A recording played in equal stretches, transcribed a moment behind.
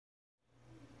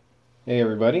Hey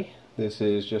everybody, this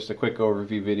is just a quick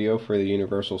overview video for the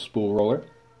universal spool roller.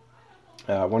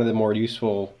 One of the more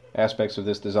useful aspects of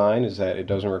this design is that it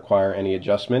doesn't require any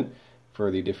adjustment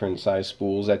for the different size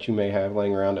spools that you may have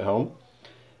laying around at home.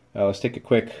 Let's take a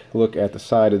quick look at the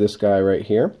side of this guy right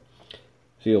here.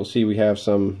 So you'll see we have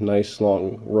some nice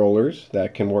long rollers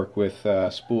that can work with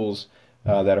spools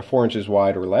that are 4 inches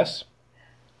wide or less.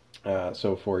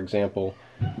 So for example,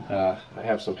 I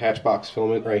have some Hatchbox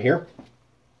filament right here.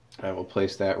 I will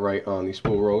place that right on the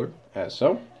spool roller, as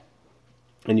so.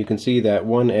 And you can see that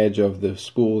one edge of the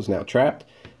spool is now trapped.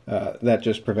 That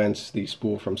just prevents the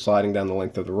spool from sliding down the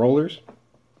length of the rollers,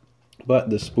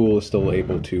 but the spool is still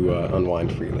able to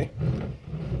unwind freely.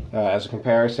 As a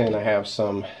comparison, I have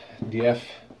some DF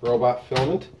robot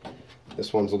filament.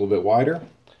 This one's a little bit wider,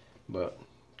 but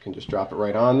you can just drop it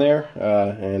right on there,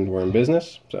 and we're in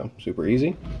business, so super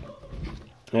easy.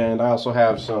 And I also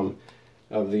have some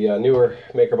of the newer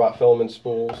MakerBot filament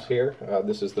spools here.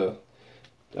 This is the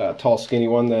tall skinny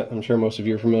one that I'm sure most of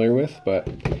you are familiar with, but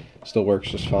still works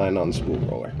just fine on the spool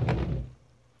roller.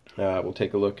 We'll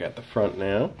take a look at the front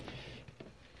now.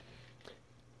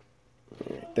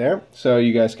 Right there. So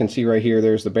you guys can see right here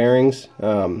there's the bearings,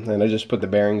 and I just put the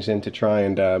bearings in to try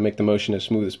and make the motion as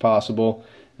smooth as possible,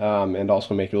 and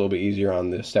also make it a little bit easier on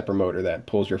the stepper motor that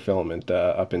pulls your filament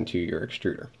up into your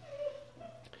extruder.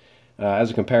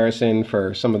 As a comparison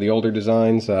for some of the older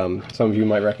designs, some of you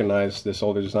might recognize this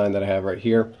older design that I have right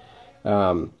here.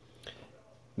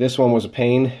 This one was a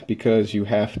pain because you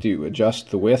have to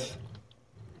adjust the width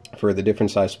for the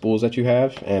different size spools that you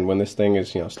have, and when this thing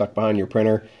is stuck behind your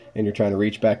printer and you're trying to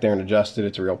reach back there and adjust it,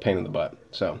 it's a real pain in the butt.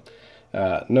 So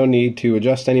no need to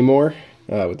adjust anymore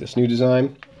with this new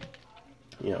design.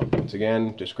 Once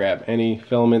again, just grab any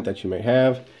filament that you may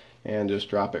have and just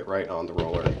drop it right on the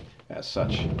roller as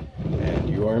such, and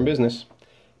you are in business.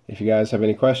 If you guys have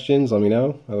any questions, let me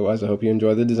know. Otherwise, I hope you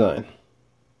enjoy the design.